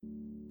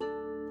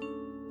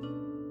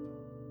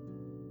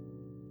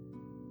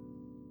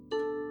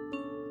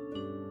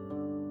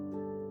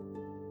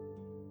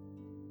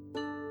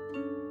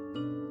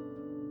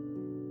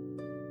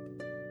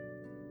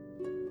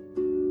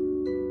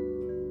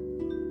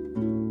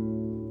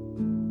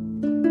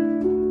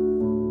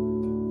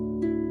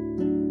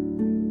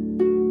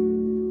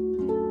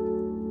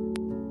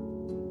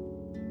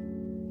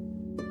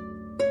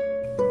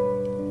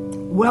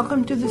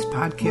Welcome to this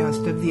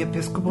podcast of the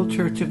Episcopal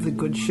Church of the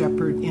Good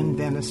Shepherd in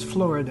Venice,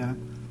 Florida.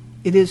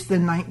 It is the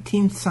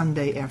 19th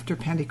Sunday after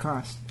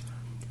Pentecost,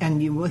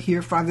 and you will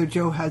hear Father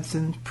Joe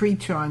Hudson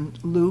preach on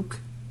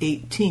Luke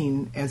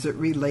 18 as it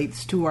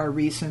relates to our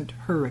recent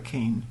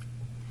hurricane.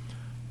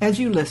 As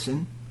you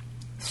listen,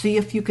 see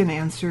if you can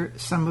answer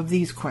some of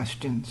these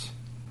questions.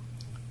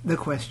 The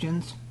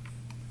questions: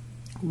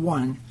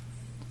 1.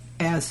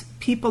 As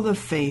people of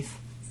faith,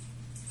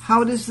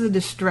 how does the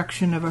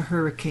destruction of a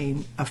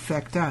hurricane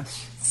affect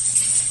us?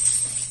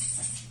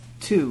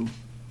 2.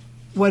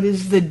 What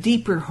is the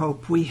deeper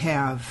hope we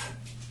have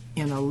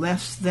in a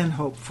less than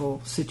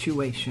hopeful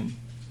situation?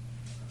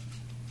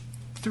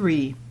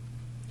 3.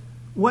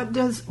 What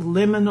does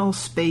liminal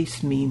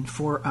space mean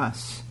for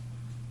us?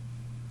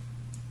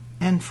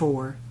 And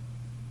 4.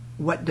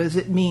 What does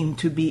it mean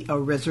to be a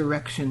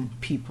resurrection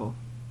people?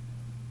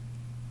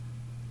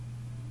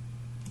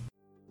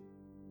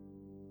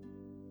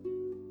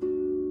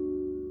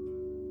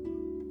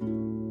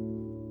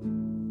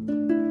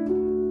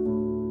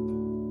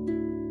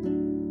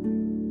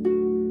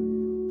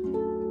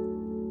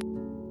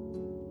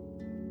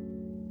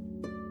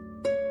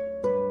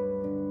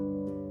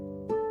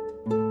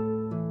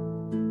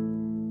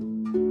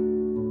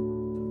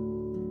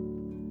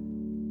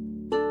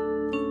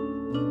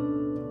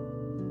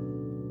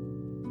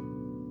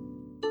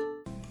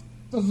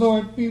 The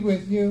Lord be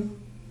with you.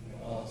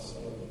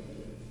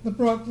 The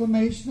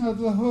proclamation of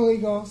the Holy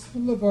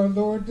Gospel of our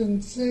Lord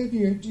and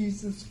Savior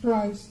Jesus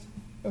Christ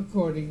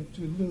according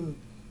to Luke.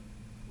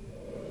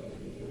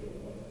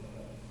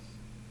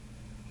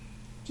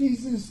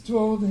 Jesus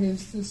told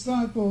his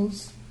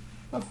disciples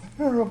a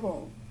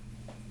parable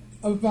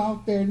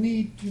about their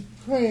need to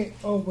pray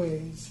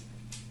always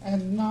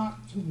and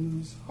not to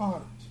lose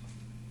heart.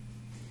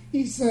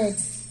 He said,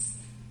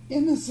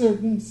 "In a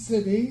certain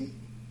city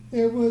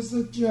there was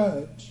a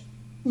judge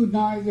who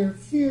neither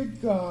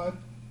feared God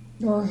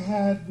nor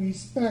had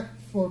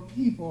respect for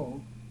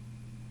people.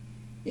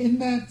 In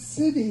that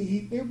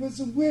city there was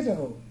a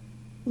widow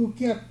who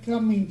kept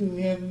coming to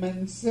him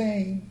and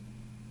saying,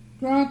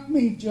 'Grant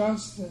me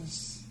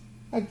justice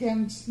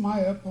against my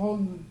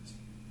opponent.'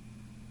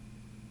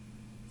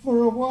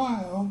 For a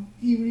while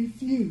he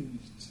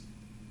refused,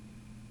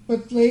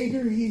 but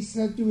later he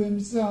said to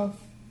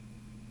himself,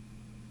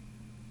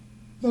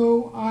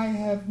 'Though I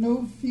have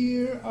no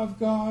fear of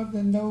God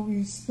and no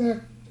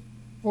respect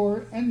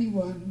for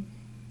anyone,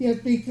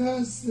 yet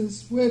because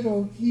this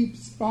widow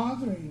keeps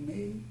bothering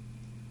me,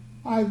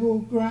 I will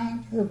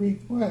grant her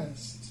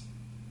request,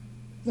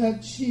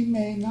 that she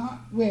may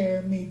not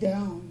wear me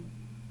down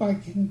by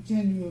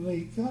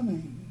continually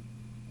coming.'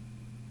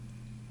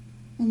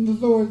 And the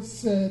Lord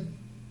said,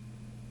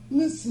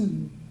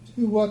 'Listen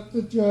to what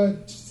the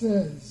judge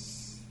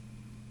says.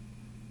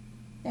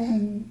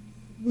 And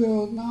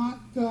will not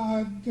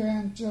God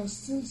grant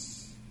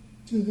justice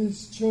to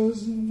his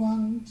chosen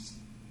ones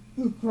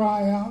who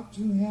cry out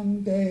to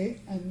him day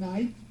and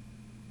night?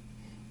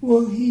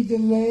 Will he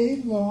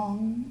delay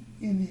long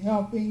in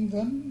helping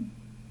them?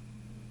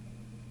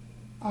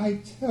 I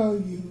tell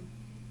you,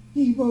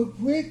 he will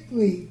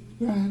quickly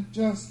grant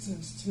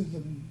justice to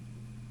them.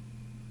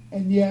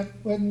 And yet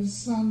when the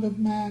Son of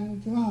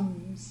Man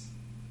comes,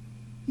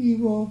 he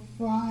will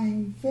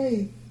find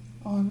faith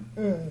on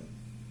earth."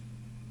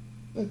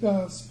 The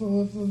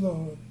Gospel of the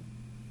Lord.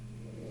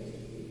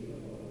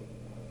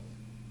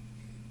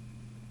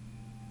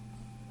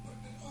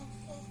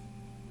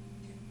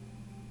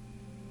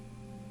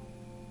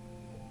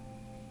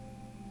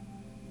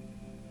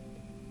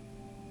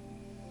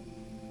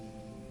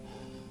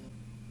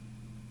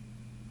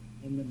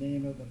 In the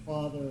name of the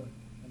Father,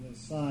 and the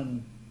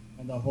Son,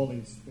 and the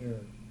Holy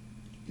Spirit.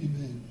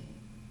 Amen.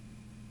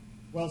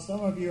 Well, some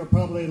of you are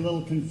probably a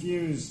little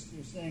confused.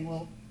 You're saying,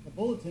 well, the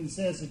bulletin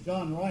says that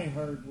John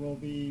Reihard will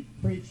be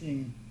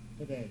preaching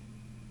today.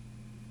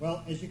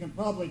 Well, as you can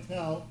probably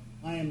tell,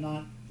 I am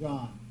not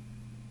John.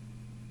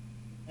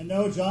 And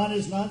no, John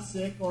is not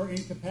sick or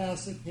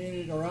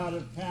incapacitated or out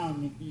of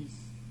town. He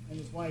and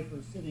his wife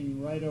are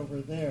sitting right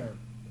over there.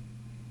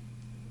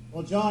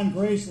 Well, John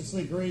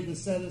graciously agreed to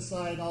set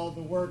aside all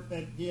the work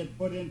that he had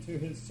put into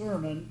his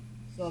sermon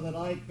so that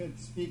I could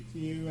speak to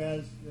you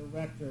as your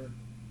rector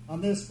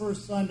on this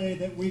first Sunday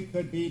that we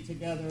could be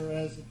together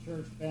as a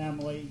church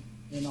family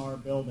in our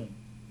building.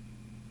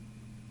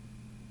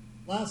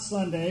 Last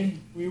Sunday,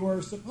 we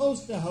were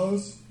supposed to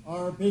host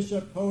our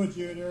Bishop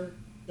Coadjutor,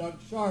 Doug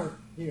Sharp,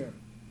 here.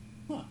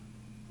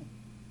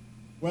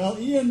 Well,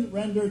 Ian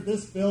rendered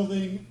this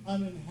building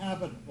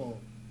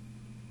uninhabitable.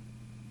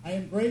 I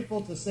am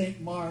grateful to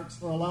St. Mark's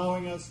for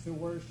allowing us to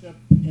worship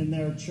in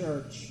their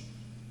church.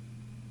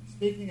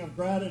 Speaking of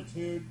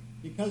gratitude,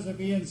 because of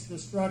Ian's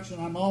destruction,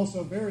 I'm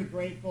also very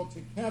grateful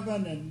to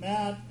Kevin and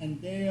Matt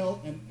and Dale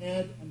and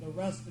Ed and the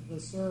rest of the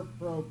Serve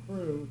Pro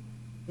crew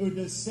who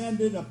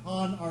descended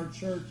upon our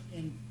church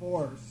in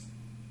force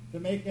to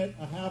make it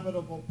a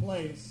habitable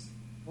place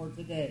for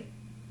today,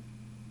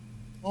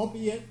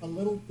 albeit a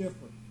little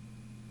different.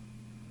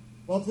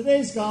 Well,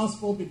 today's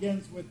gospel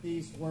begins with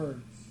these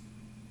words.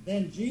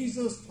 Then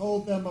Jesus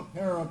told them a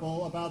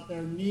parable about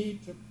their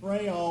need to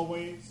pray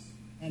always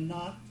and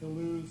not to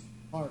lose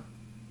heart.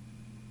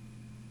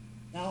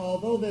 Now,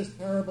 although this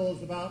parable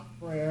is about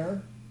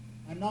prayer,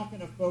 I'm not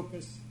going to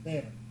focus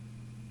there.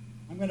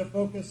 I'm going to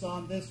focus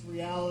on this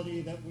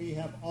reality that we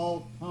have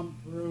all come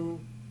through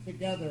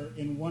together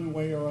in one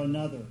way or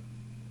another.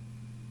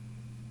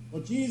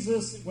 Well,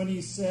 Jesus, when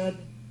he said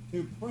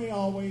to pray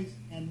always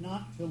and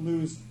not to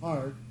lose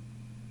heart,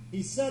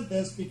 he said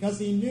this because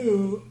he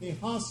knew the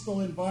hostile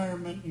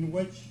environment in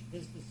which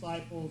his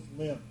disciples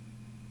lived.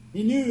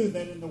 He knew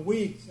that in the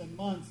weeks and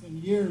months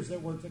and years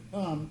that were to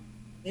come,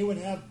 they would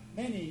have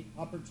many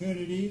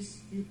opportunities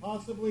to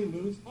possibly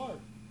lose heart.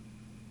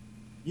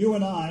 You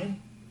and I,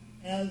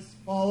 as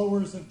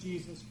followers of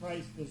Jesus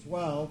Christ as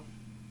well,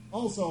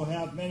 also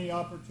have many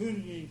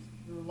opportunities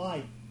through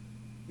life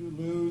to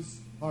lose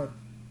heart.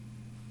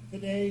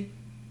 Today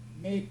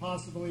may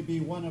possibly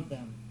be one of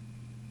them.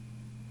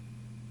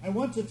 I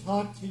want to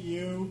talk to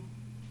you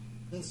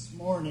this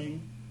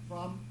morning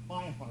from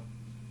my heart,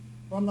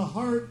 from the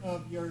heart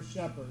of your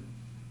shepherd,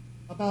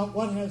 about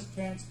what has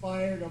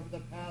transpired over the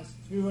past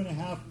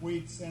 2.5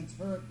 weeks since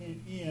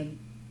Hurricane Ian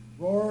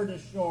roared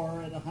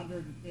ashore at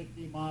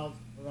 150 miles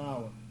per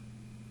hour.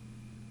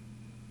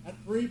 At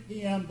 3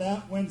 p.m.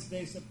 that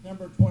Wednesday,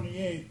 September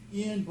 28th,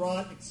 Ian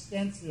brought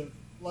extensive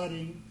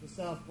flooding to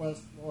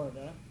southwest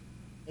Florida.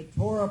 It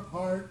tore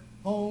apart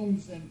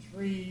homes and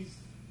trees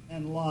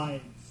and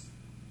lives.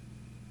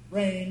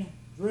 Rain,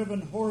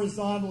 driven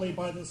horizontally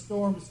by the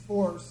storm's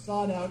force,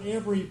 sought out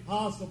every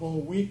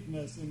possible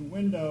weakness in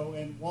window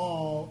and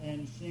wall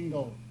and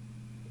shingle.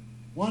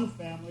 One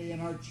family in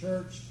our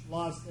church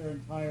lost their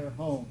entire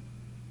home.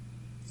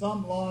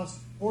 Some lost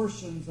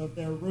portions of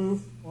their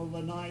roof or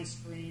lanai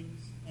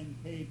screens and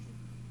cages.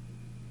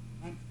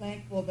 I'm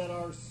thankful that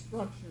our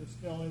structure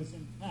still is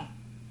intact,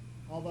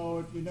 although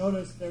if you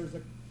notice there's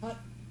a cut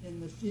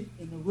in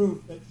the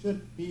roof that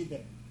shouldn't be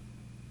there,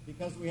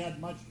 because we had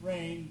much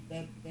rain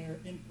that their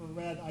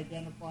infrared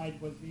identified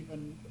was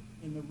even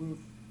in the roof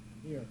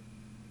here.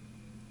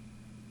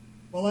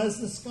 Well,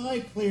 as the sky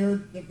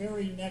cleared the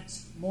very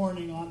next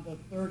morning on the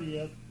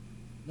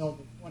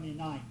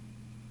 29th,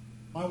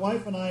 my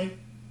wife and I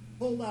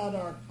pulled out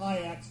our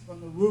kayaks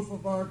from the roof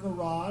of our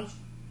garage,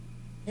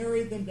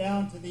 carried them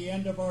down to the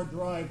end of our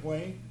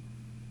driveway,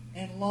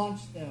 and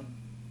launched them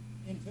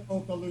into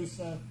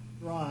Okaloosa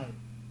Drive.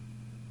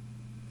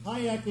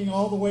 Kayaking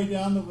all the way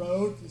down the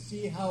road to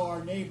see how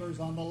our neighbors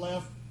on the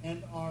left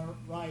and our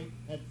right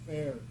had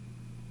fared.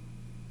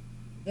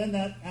 Then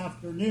that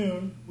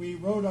afternoon, we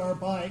rode our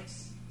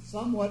bikes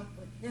somewhat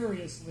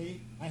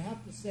precariously. I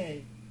have to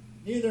say,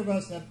 neither of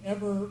us have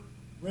ever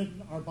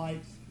ridden our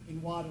bikes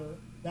in water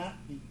that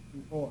deep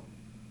before.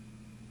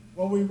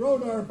 Well, we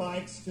rode our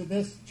bikes to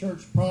this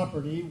church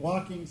property,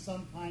 walking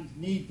sometimes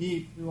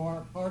knee-deep through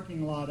our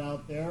parking lot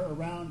out there,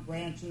 around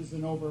branches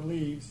and over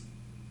leaves,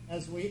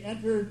 as we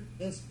entered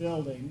this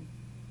building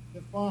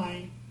to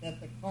find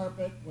that the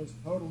carpet was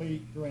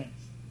totally drenched.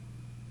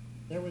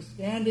 There was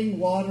standing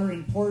water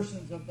in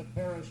portions of the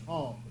parish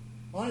hall.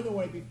 By the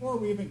way, before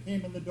we even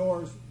came in the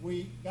doors,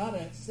 we got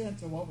a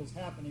sense of what was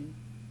happening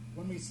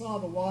when we saw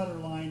the water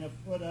line a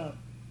foot up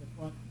the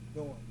front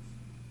doors.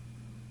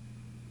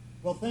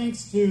 Well,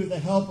 thanks to the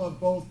help of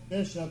both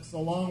bishops,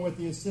 along with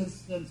the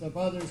assistance of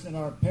others in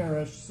our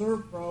parish,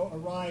 ServPro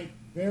arrived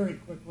very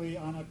quickly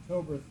on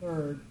October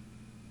 3rd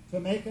to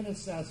make an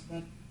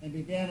assessment and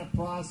began a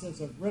process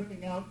of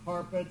ripping out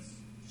carpets,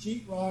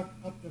 sheetrock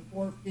up to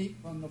 4 feet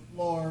from the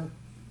floor,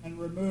 and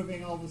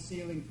removing all the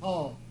ceiling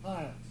tiles,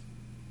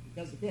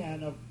 because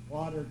again of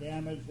water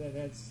damage that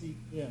had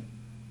seeped in.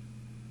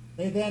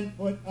 They then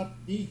put up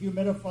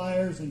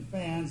dehumidifiers and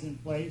fans in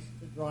place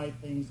to dry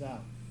things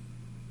out.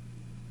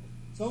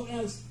 So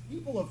as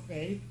people of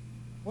faith,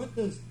 what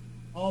does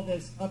all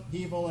this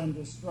upheaval and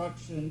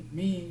destruction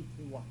mean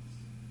to us?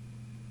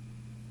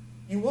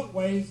 In what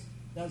ways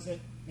does it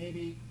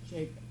maybe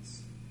shake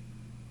us?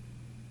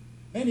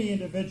 Many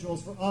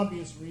individuals, for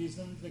obvious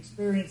reasons,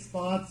 experience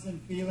thoughts and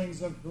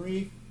feelings of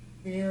grief,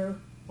 fear,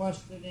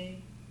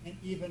 questioning, and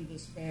even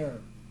despair.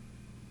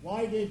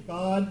 Why did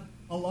God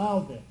allow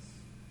this?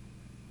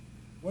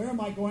 Where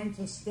am I going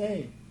to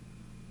stay?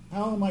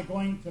 How am I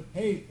going to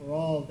pay for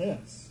all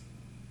this?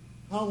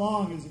 How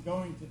long is it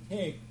going to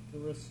take to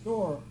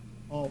restore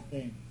all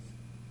things?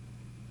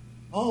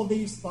 All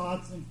these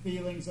thoughts and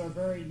feelings are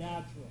very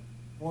natural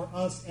for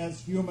us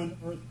as human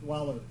earth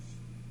dwellers.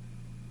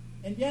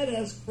 And yet,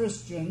 as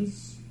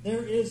Christians,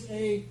 there is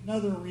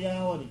another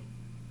reality,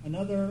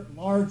 another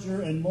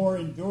larger and more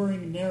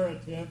enduring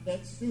narrative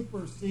that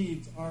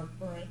supersedes our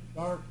current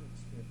dark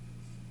experience.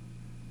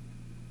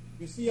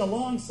 You see,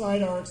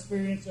 alongside our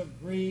experience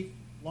of grief,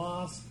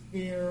 loss,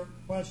 fear,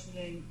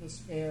 questioning,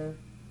 despair,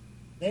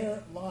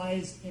 there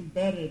lies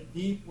embedded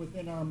deep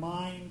within our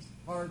minds,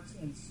 hearts,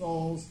 and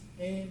souls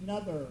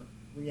another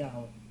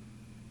reality.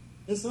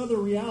 This other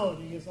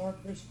reality is our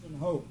Christian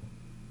hope.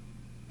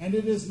 And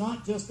it is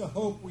not just a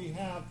hope we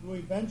have to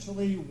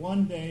eventually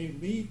one day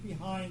leave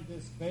behind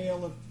this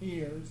veil of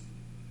tears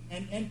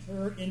and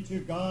enter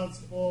into God's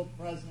full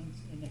presence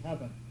in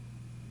heaven.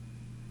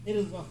 It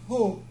is a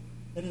hope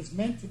that is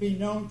meant to be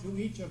known to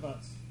each of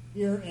us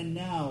here and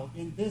now,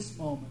 in this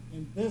moment,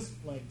 in this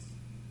place,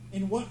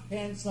 in what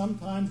can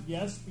sometimes,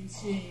 yes, be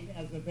seen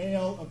as a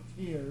veil of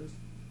tears,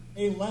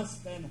 a less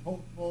than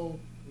hopeful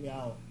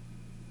reality.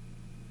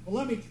 Well,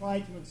 let me try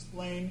to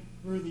explain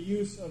through the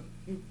use of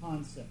two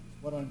concepts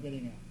what I'm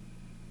getting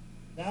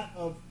at. That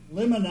of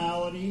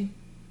liminality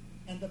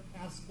and the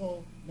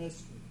paschal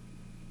mystery.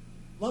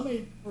 Let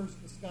me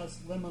first discuss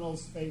liminal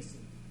spaces.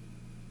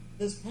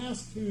 This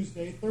past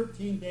Tuesday,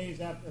 13 days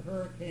after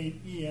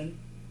Hurricane Ian,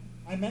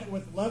 I met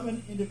with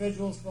 11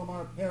 individuals from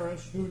our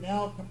parish who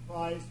now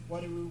comprise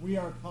what we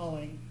are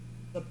calling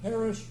the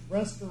Parish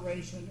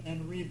Restoration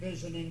and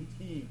Revisioning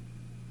Team.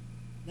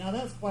 Now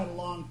that's quite a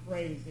long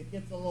phrase. It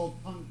gets a little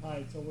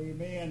tongue-tied, so we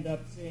may end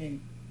up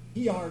seeing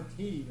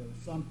PRT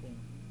or something.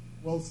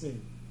 We'll see.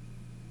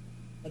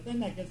 But then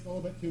that gets a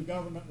little bit too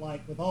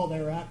government-like with all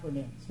their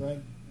acronyms,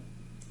 right?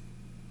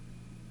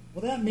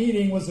 Well, that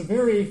meeting was a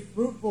very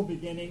fruitful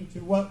beginning to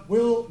what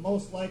will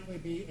most likely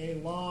be a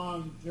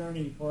long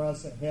journey for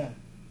us ahead.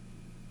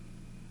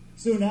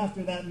 Soon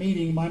after that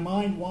meeting, my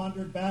mind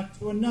wandered back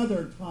to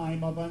another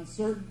time of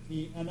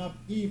uncertainty and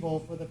upheaval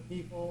for the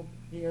people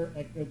here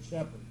at Good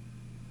Shepherd.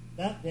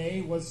 That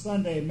day was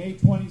Sunday, May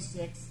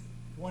 26,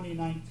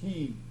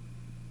 2019.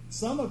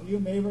 Some of you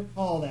may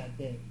recall that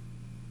day.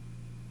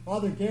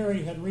 Father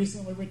Gary had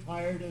recently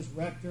retired as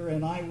rector,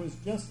 and I was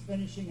just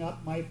finishing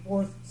up my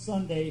 4th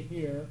Sunday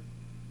here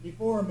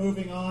before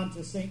moving on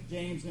to St.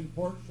 James in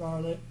Port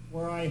Charlotte,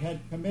 where I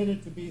had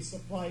committed to be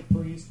supply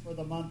priest for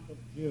the month of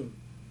June.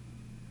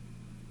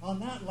 On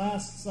that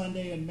last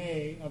Sunday in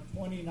May of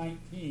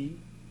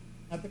 2019,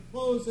 at the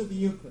close of the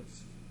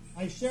Eucharist,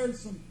 I shared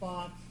some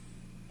thoughts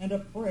and a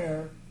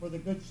prayer for the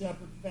Good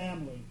Shepherd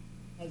family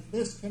as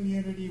this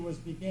community was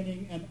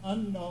beginning an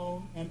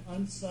unknown and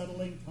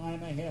unsettling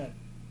time ahead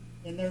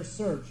in their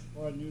search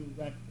for a new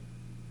rector.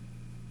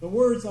 The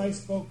words I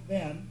spoke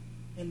then,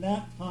 in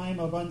that time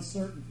of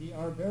uncertainty,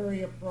 are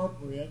very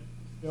appropriate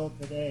still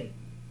today,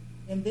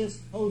 in this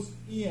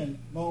post-Ian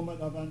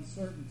moment of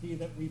uncertainty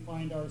that we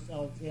find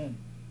ourselves in.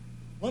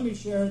 Let me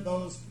share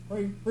those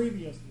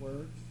previous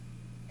words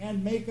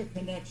and make a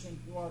connection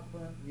to our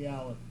current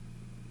reality.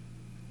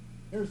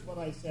 Here's what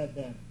I said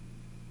then.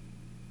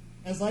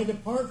 As I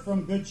depart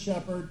from Good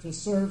Shepherd to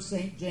serve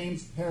St.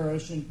 James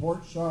Parish in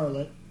Port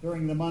Charlotte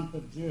during the month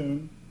of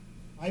June,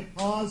 I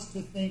pause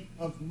to think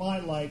of my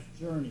life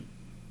journey,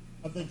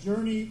 of the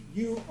journey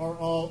you are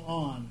all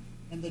on,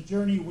 and the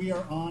journey we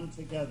are on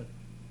together.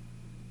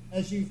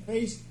 As you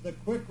faced the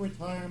quick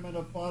retirement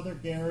of Father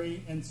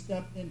Gary and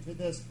stepped into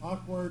this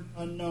awkward,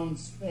 unknown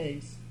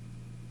space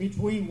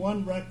between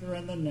one rector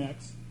and the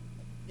next,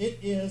 it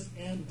is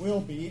and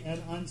will be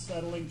an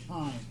unsettling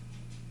time.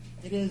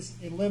 It is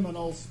a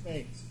liminal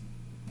space.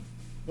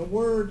 The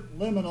word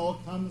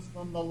liminal comes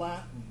from the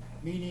Latin,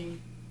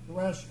 meaning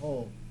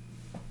threshold.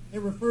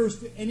 It refers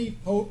to any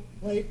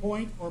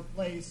point or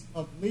place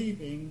of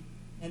leaving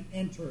and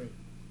entering,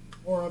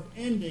 or of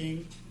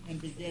ending and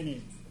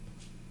beginning.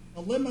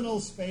 A liminal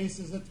space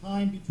is a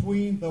time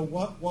between the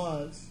what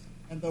was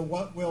and the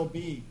what will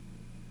be.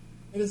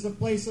 It is a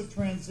place of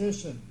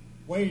transition,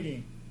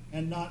 waiting,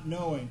 and not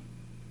knowing.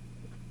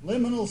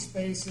 Liminal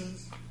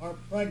spaces are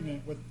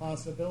pregnant with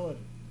possibility.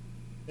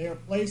 They are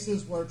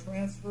places where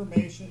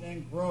transformation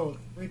and growth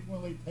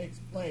frequently takes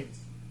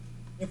place.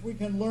 If we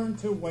can learn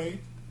to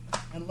wait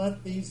and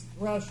let these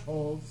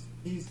thresholds,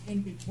 these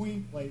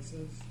in-between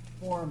places,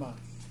 form us.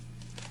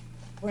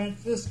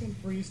 Franciscan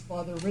priest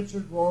Father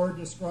Richard Rohr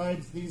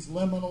describes these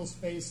liminal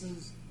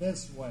spaces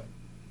this way.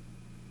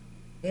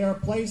 They are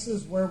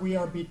places where we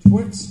are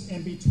betwixt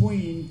and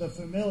between the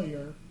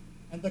familiar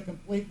and the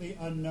completely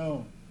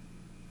unknown.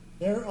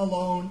 There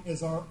alone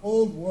is our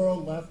old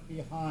world left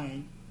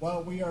behind,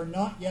 while we are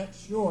not yet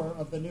sure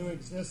of the new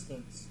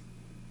existence.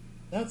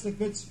 That's a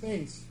good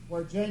space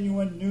where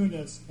genuine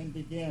newness can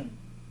begin.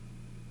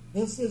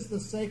 This is the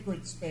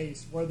sacred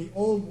space where the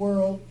old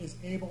world is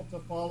able to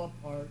fall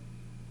apart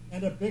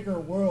and a bigger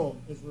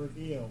world is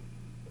revealed.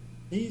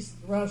 These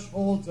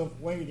thresholds of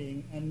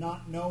waiting and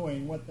not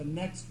knowing what the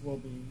next will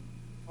be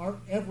are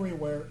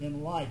everywhere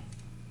in life,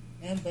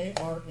 and they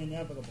are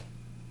inevitable.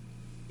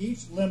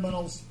 Each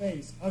liminal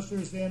space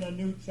ushers in a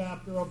new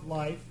chapter of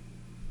life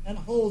and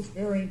holds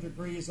varying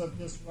degrees of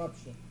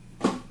disruption.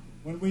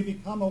 When we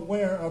become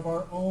aware of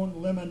our own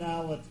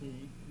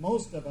liminality,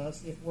 most of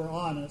us, if we're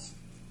honest,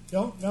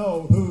 don't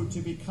know who to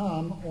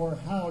become or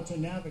how to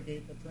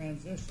navigate the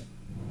transition.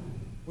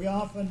 We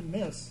often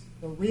miss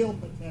the real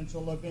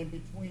potential of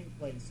in-between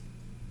places.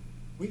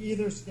 We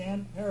either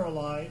stand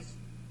paralyzed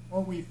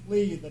or we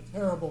flee the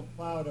terrible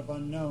cloud of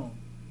unknown.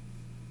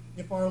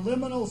 If our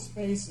liminal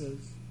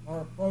spaces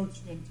are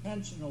approached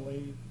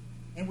intentionally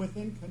and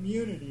within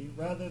community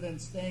rather than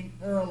staying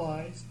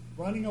paralyzed,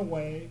 running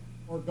away,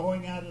 or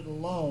going at it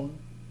alone,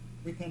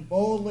 we can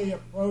boldly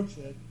approach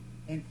it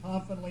and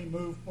confidently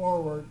move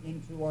forward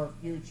into our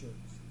futures.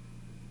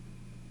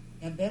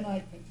 And then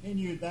I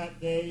continued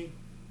that day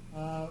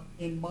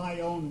in my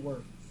own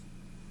words.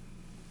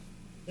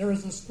 There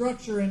is a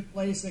structure in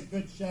place at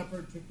Good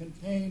Shepherd to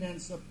contain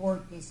and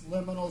support this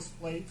liminal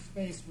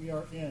space we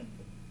are in,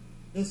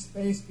 this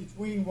space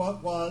between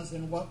what was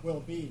and what will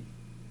be.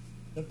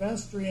 The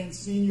vestry and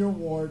senior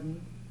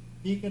warden,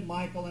 Deacon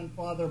Michael and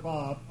Father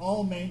Bob,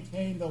 all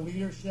maintain the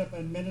leadership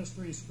and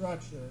ministry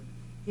structure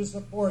to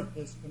support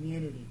this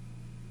community.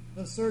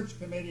 The search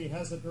committee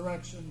has a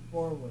direction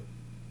forward.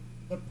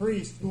 The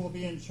priest who will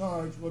be in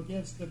charge will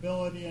give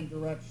stability and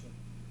direction.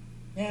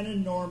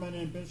 Canon Norman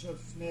and Bishop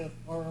Smith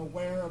are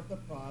aware of the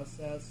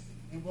process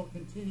and will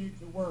continue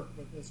to work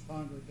with this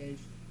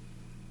congregation.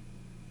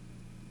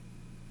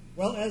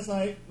 Well, as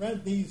I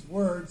read these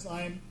words,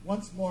 I am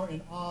once more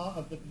in awe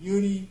of the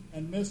beauty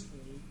and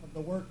mystery of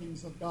the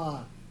workings of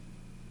God.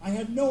 I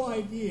had no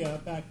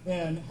idea back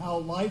then how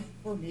life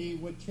for me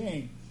would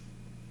change.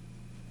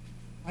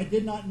 I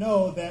did not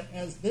know that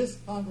as this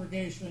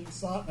congregation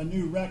sought a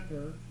new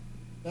rector,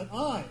 that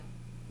I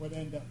would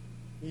end up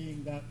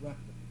being that rector.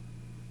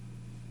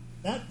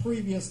 That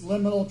previous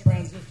liminal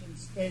transition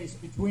space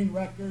between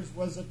rectors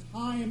was a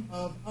time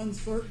of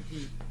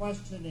uncertainty,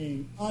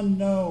 questioning,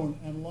 unknown,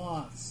 and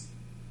loss.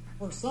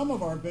 For some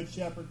of our Good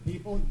Shepherd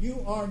people,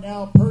 you are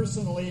now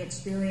personally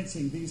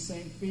experiencing these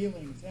same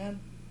feelings, and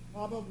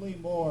probably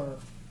more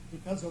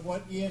because of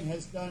what Ian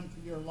has done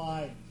to your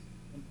lives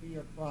and to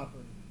your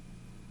property.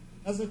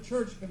 As a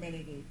church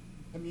community,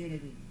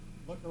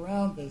 look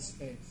around this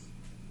space.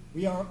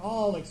 We are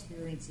all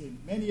experiencing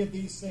many of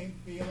these same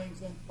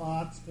feelings and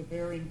thoughts to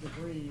varying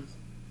degrees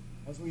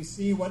as we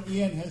see what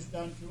Ian has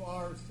done to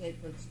our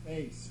sacred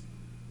space.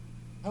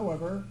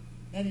 However,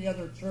 many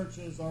other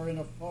churches are in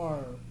a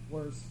far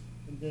worse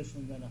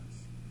condition than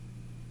us.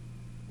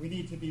 We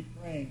need to be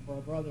praying for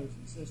our brothers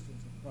and sisters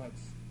in Christ.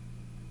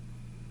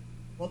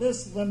 Well,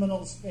 this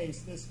liminal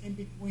space, this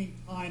in-between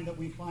time that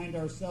we find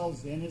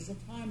ourselves in, is a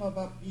time of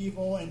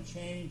upheaval and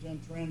change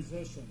and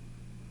transition,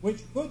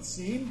 which could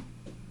seem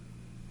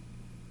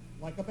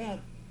like a bad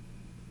thing.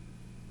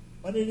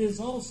 But it is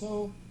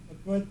also a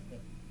good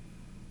thing.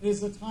 It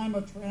is a time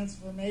of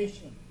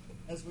transformation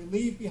as we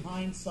leave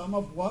behind some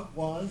of what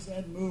was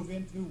and move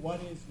into what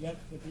is yet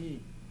to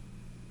be.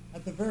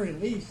 At the very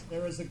least,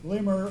 there is a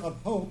glimmer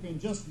of hope in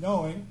just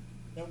knowing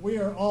that we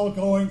are all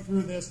going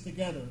through this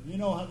together. You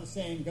know how the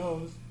saying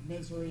goes,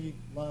 misery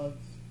loves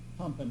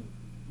company.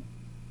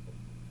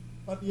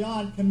 But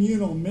beyond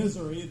communal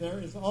misery, there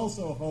is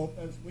also hope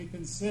as we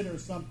consider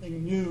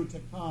something new to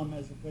come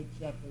as a Good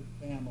Shepherd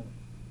family.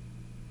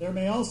 There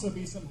may also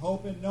be some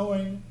hope in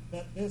knowing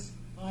that this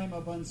time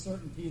of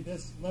uncertainty,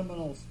 this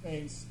liminal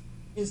space,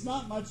 is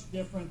not much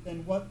different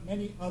than what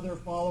many other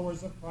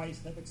followers of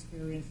Christ have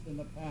experienced in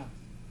the past.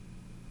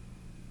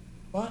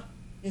 But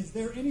is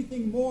there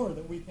anything more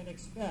that we can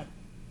expect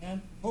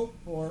and hope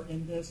for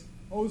in this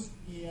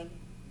post-Ian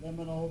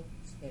liminal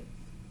space?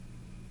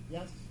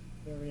 Yes,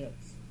 there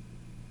is.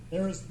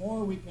 There is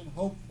more we can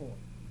hope for.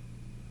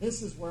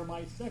 This is where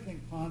my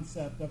second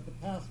concept of the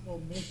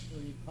paschal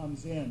mystery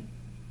comes in.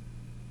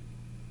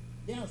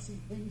 Yeah, see,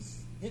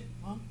 things hit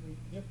concrete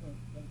different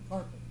than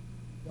carpet,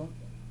 don't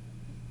they?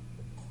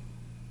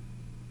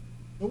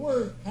 The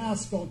word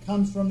paschal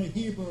comes from the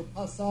Hebrew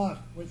pasach,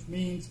 which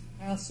means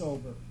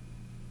Passover.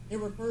 It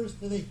refers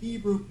to the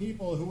Hebrew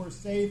people who were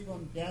saved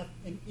from death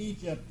in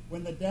Egypt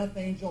when the death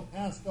angel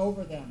passed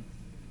over them,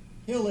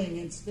 killing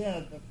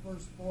instead the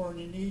firstborn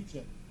in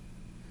Egypt.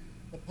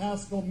 The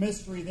paschal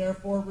mystery,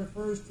 therefore,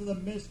 refers to the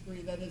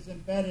mystery that is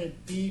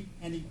embedded deep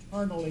and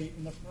eternally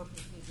in the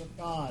purposes of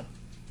God,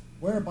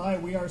 whereby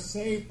we are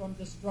saved from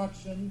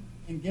destruction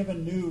and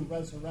given new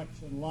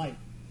resurrection life.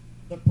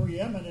 The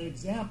preeminent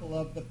example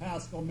of the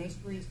paschal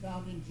mystery is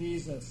found in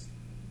Jesus,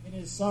 in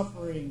his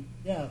suffering,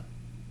 death,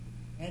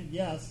 and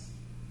yes,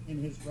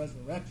 in his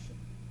resurrection.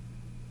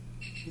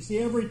 You see,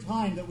 every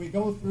time that we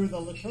go through the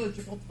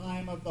liturgical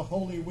time of the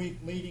Holy Week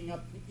leading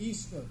up to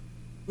Easter,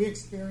 we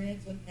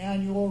experience an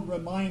annual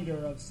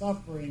reminder of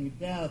suffering,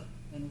 death,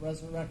 and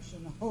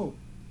resurrection hope.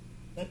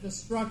 That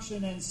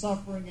destruction and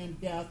suffering and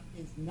death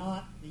is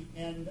not the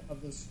end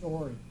of the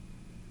story.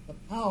 The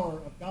power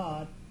of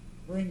God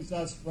brings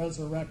us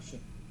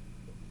resurrection.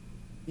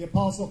 The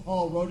Apostle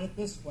Paul wrote it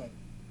this way: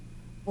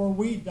 "For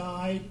we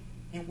died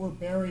and were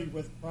buried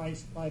with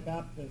Christ by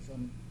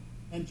baptism,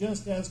 and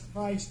just as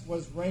Christ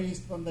was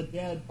raised from the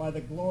dead by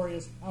the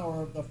glorious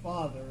power of the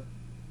Father,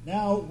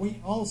 now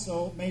we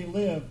also may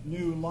live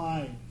new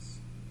lives."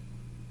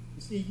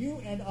 You see,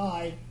 you and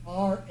I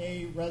are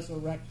a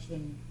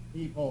resurrection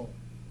people.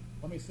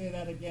 Let me say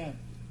that again.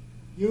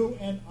 You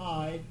and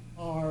I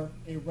are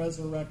a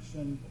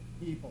resurrection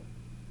people.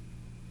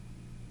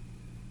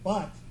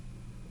 But,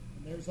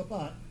 and there's a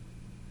but,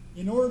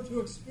 in order to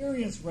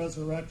experience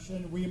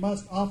resurrection, we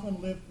must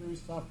often live through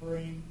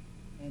suffering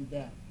and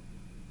death.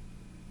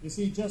 You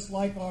see, just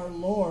like our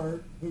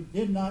Lord, who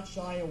did not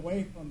shy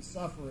away from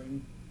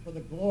suffering for the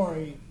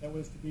glory that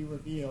was to be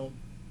revealed,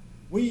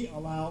 we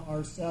allow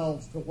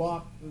ourselves to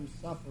walk through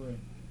suffering,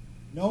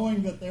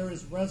 knowing that there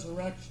is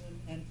resurrection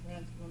and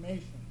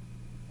transformation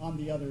on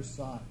the other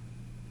side.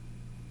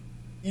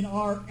 In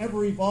our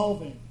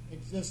ever-evolving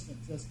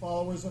existence as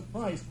followers of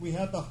Christ, we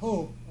have the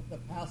hope of the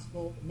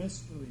Paschal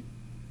mystery,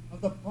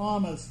 of the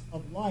promise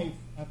of life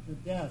after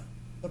death,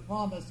 the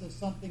promise of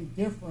something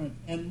different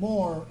and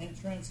more and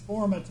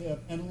transformative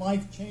and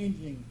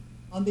life-changing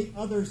on the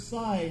other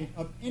side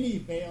of any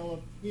veil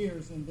of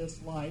tears in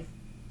this life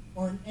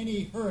or in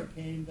any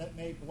hurricane that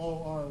may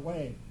blow our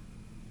way.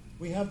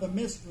 We have the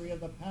mystery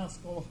of the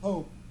Paschal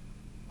hope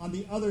on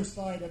the other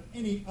side of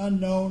any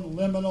unknown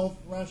liminal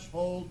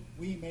threshold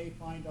we may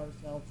find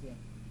ourselves in.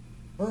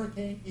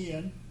 Hurricane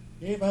Ian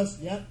gave us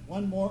yet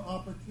one more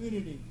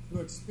opportunity to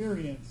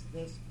experience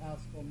this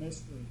Paschal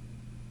mystery,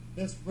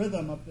 this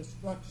rhythm of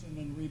destruction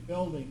and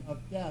rebuilding, of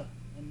death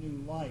and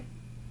new life.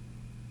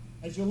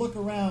 As you look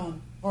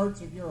around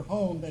parts of your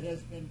home that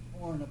has been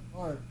torn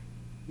apart,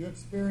 you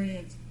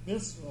experience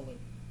viscerally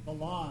the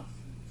loss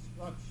and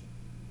destruction.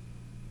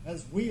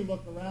 As we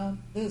look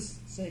around this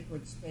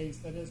sacred space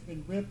that has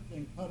been ripped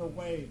and cut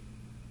away,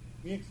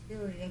 we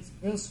experience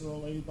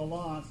viscerally the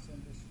loss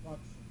and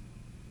destruction.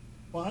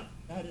 But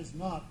that is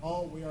not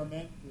all we are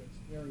meant to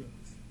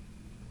experience.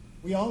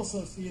 We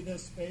also see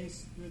this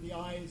space through the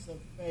eyes of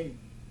faith.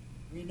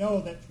 We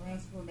know that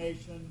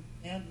transformation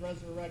and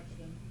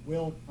resurrection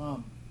will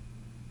come.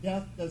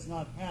 Death does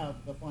not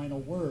have the final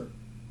word.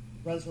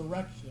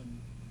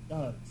 Resurrection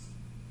does.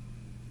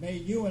 May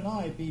you and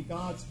I be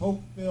God's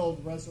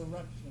hope-filled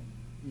resurrection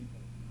people.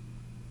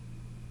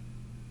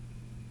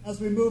 As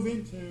we move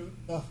into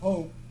the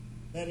hope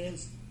that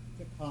is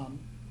to come,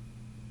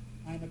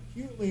 I'm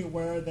acutely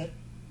aware that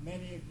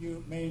many of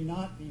you may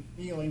not be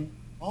feeling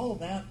all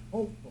that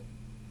hopeful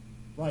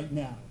right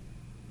now.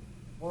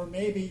 Or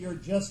maybe you're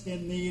just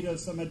in need of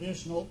some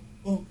additional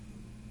oomph,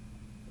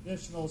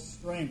 additional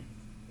strength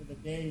for the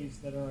days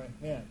that are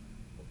ahead.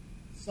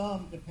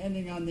 Some,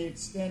 depending on the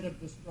extent of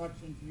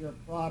destruction to your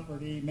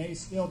property, may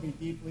still be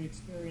deeply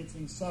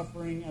experiencing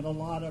suffering and a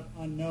lot of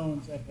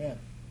unknowns ahead.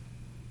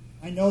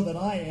 I know that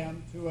I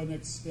am, to an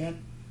extent,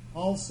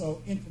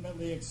 also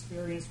intimately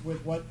experienced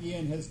with what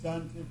Ian has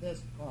done to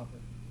this property.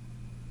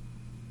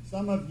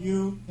 Some of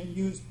you can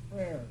use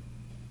prayer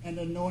and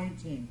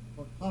anointing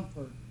for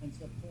comfort and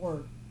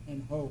support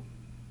and hope.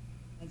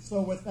 And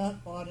so with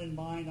that thought in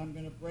mind, I'm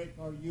going to break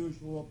our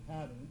usual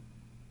pattern,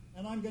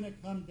 and I'm going to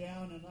come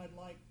down and I'd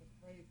like to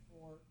pray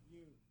for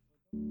you.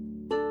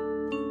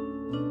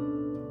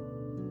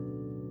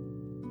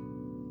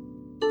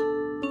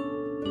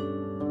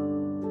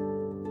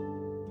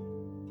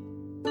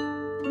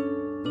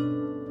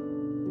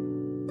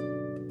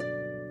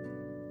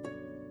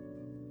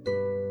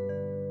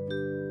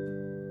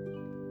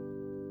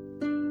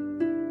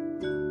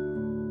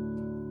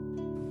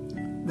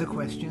 The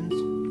questions.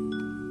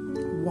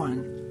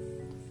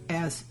 1.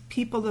 As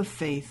people of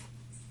faith,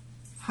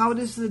 how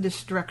does the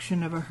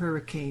destruction of a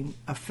hurricane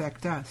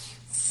affect us?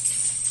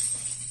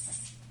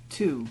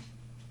 2.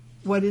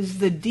 What is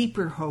the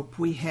deeper hope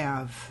we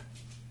have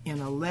in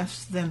a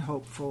less than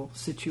hopeful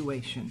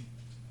situation?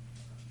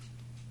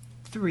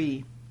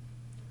 3.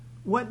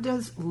 What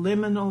does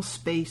liminal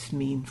space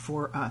mean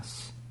for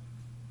us?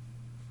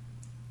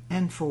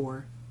 And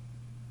 4.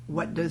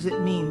 What does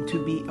it mean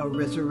to be a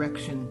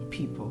resurrection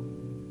people?